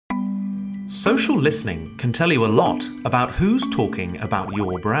Social listening can tell you a lot about who's talking about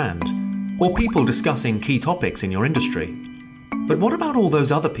your brand, or people discussing key topics in your industry. But what about all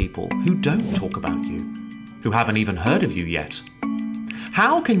those other people who don't talk about you, who haven't even heard of you yet?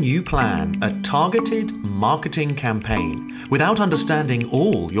 How can you plan a targeted marketing campaign without understanding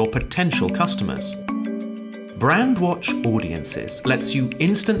all your potential customers? Brandwatch Audiences lets you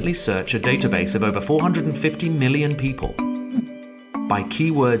instantly search a database of over 450 million people by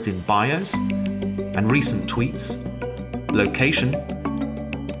keywords in bios and recent tweets, location,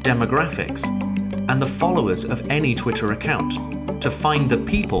 demographics, and the followers of any Twitter account to find the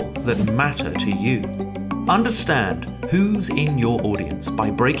people that matter to you. Understand who's in your audience by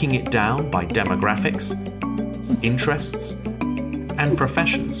breaking it down by demographics, interests, and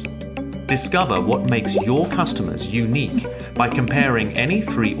professions. Discover what makes your customers unique by comparing any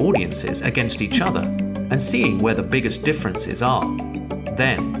three audiences against each other and seeing where the biggest differences are.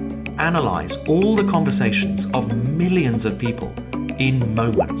 Then, analyze all the conversations of millions of people in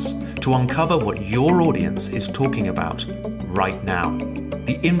moments to uncover what your audience is talking about right now,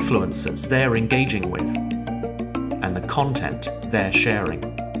 the influencers they're engaging with, and the content they're sharing.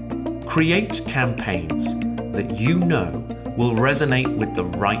 Create campaigns that you know will resonate with the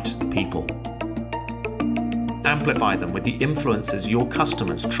right people. Amplify them with the influencers your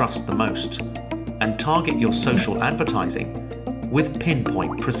customers trust the most, and target your social advertising with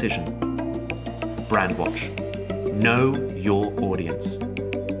pinpoint precision. Brandwatch. Know your audience.